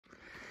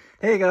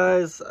Hey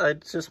guys, I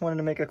just wanted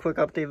to make a quick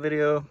update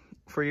video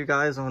for you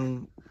guys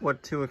on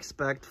what to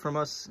expect from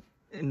us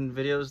in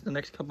videos the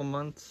next couple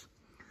months.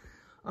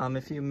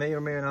 If you may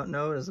or may not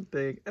know, there's a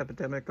big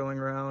epidemic going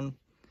around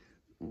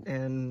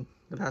in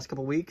the past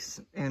couple weeks,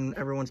 and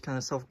everyone's kind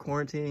of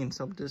self-quarantining,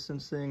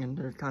 self-distancing, and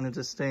they're kind of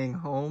just staying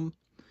home.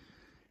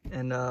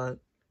 And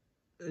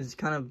it's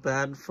kind of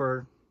bad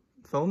for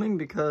filming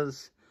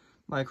because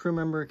my crew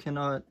member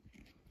cannot,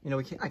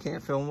 I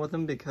can't film with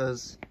him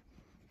because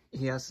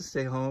he has to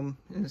stay home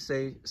and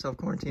stay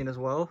self-quarantine as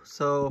well.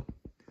 So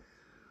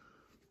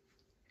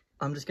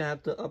I'm just gonna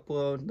have to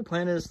upload. The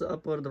plan is to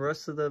upload the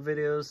rest of the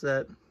videos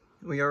that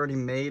we already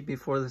made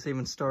before this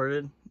even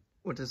started,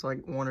 which is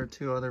like 1 or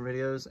 2 other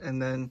videos,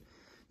 and then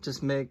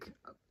just make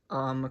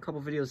a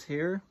couple videos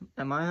here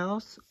at my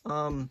house.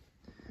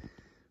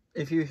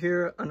 If you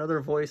hear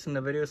another voice in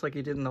the videos like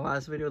you did in the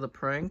last video, the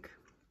prank,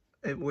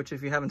 which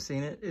if you haven't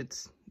seen it,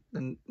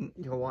 then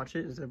you'll watch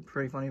it. It's a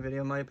pretty funny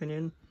video in my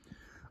opinion.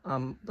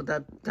 But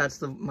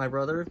that's my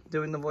brother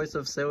doing the voice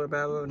of Sailor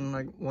Babbo and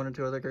like 1 or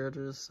 2 other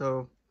characters.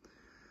 So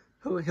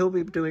he'll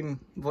be doing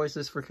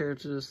voices for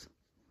characters,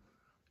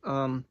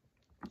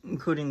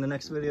 including the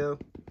next video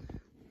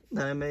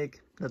that I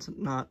make. That's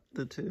not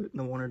the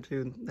 1 or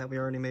 2 that we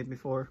already made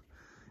before.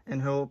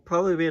 And he'll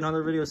probably be in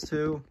other videos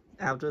too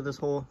after this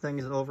whole thing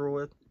is over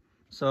with.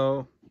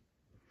 So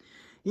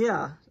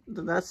yeah,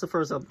 that's the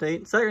first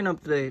update. Second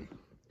update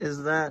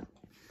is that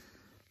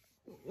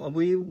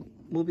we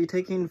will be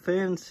taking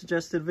fan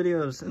suggested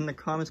videos in the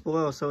comments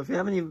below. So if you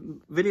have any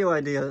video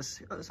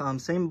ideas,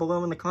 say them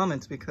below in the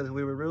comments, because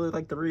we would really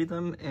like to read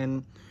them,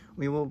 and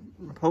we will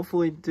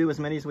hopefully do as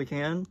many as we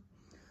can.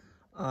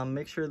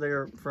 Make sure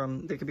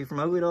they could be from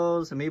Ugly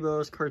Dolls,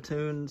 Amiibos,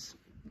 cartoons.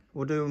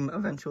 We'll do them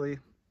eventually.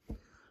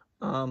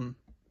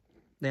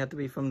 They have to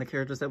be from the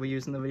characters that we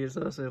use in the videos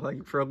though. So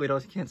like for Ugly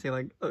Dolls, you can't say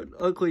like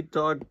Ugly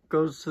Dog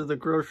goes to the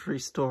grocery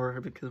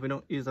store, because we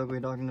don't use Ugly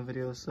Dog in the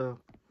videos. So,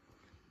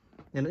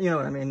 and you know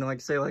what I mean, like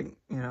say like,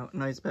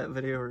 nice pet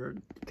video or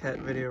cat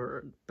video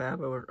or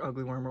Babbo or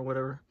Ugly Worm or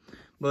whatever.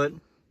 But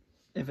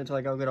if it's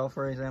like Ugly Doll,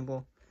 for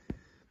example.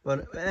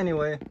 But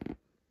anyway,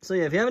 so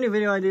yeah, if you have any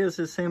video ideas,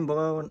 just say them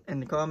below in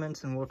the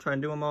comments and we'll try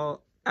and do them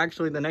all.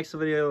 Actually, the next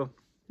video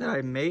that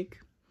I make,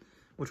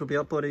 which will be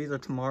uploaded either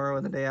tomorrow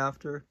or the day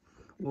after,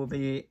 will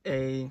be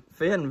a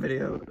fan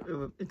video.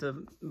 It's a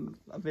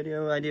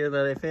video idea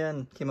that a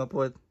fan came up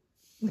with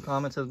in the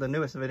comments of the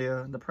newest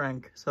video, the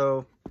prank.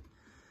 So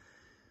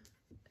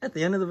at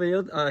the end of the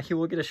video, he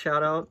will get a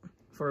shout out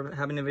for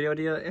having a video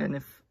idea, and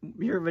if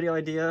your video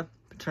idea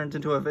turns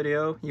into a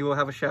video, you will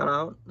have a shout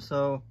out.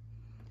 So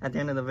at the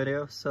end of the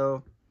video.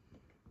 So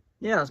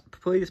yeah,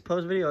 please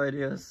post video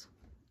ideas.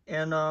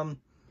 And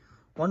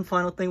one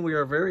final thing, we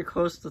are very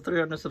close to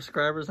 300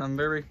 subscribers. I'm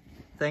very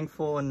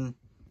thankful and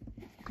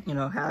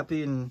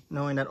happy and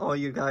knowing that all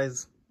you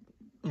guys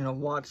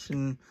watch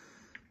and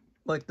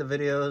like the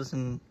videos,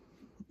 and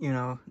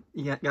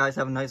you guys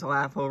have a nice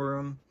laugh over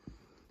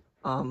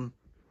them.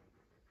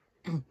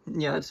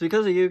 Yeah, it's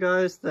because of you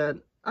guys that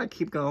I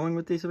keep going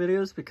with these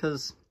videos,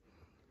 because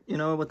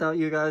without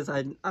you guys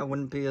I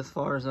wouldn't be as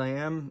far as I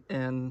am.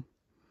 And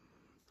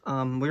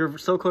we were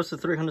so close to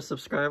 300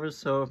 subscribers,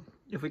 so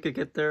if we could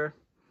get there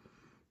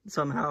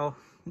somehow,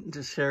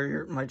 just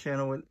share my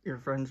channel with your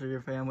friends or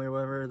your family or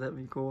whatever, that'd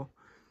be cool.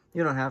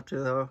 You don't have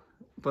to though.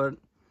 But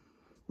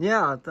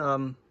yeah,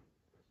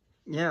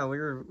 yeah, we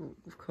were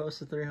close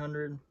to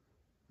 300.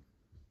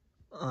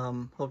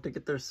 Hope to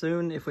get there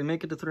soon. If we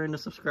make it to 300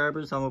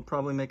 subscribers, I will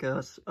probably make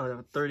a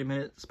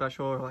 30-minute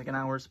special or like an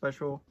hour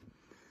special.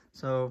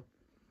 So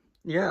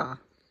yeah,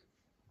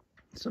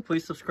 so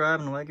please subscribe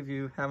and like if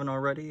you haven't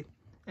already.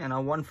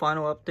 And one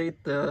final update,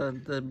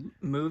 the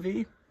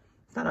movie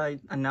that I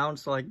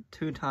announced like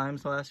 2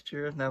 times last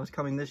year that was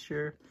coming this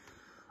year,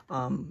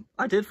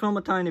 I did film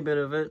a tiny bit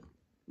of it,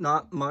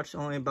 not much,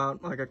 only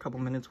about like a couple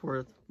minutes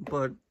worth,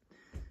 but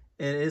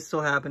it is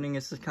still happening.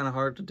 It's just kind of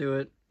hard to do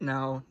it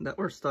now that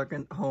we're stuck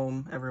at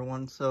home,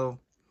 everyone. So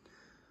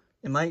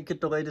it might get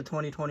delayed to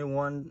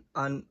 2021.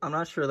 I'm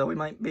not sure though. We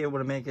might be able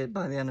to make it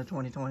by the end of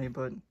 2020,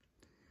 but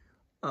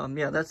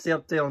yeah, that's the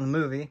update on the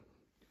movie.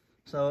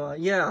 So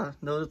yeah,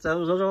 those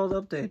are all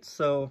the updates.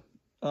 So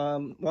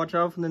watch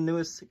out for the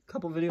newest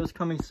couple videos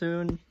coming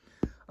soon.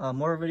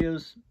 More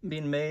videos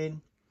being made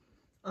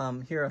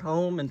here at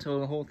home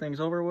until the whole thing's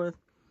over with.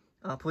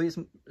 Please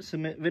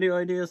submit video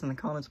ideas in the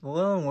comments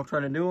below, and we'll try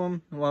to do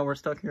them while we're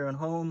stuck here at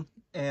home.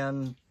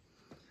 And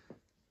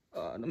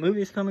the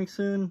movie's coming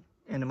soon,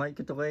 and it might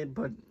get delayed,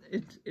 but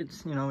it's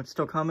it's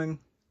still coming,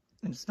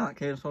 and it's not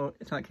canceled.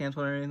 It's not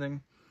canceled or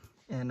anything.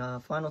 And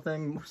final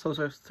thing, we're so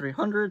close to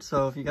 300.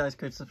 So if you guys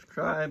could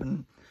subscribe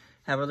and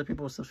have other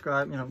people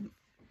subscribe,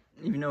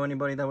 if you know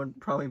anybody that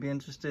would probably be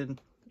interested,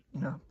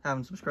 have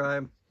them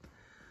subscribe.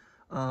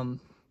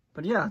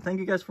 But yeah, thank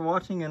you guys for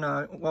watching, and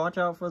watch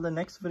out for the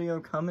next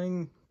video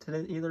coming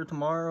today, either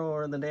tomorrow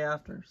or the day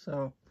after.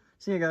 So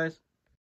see you guys.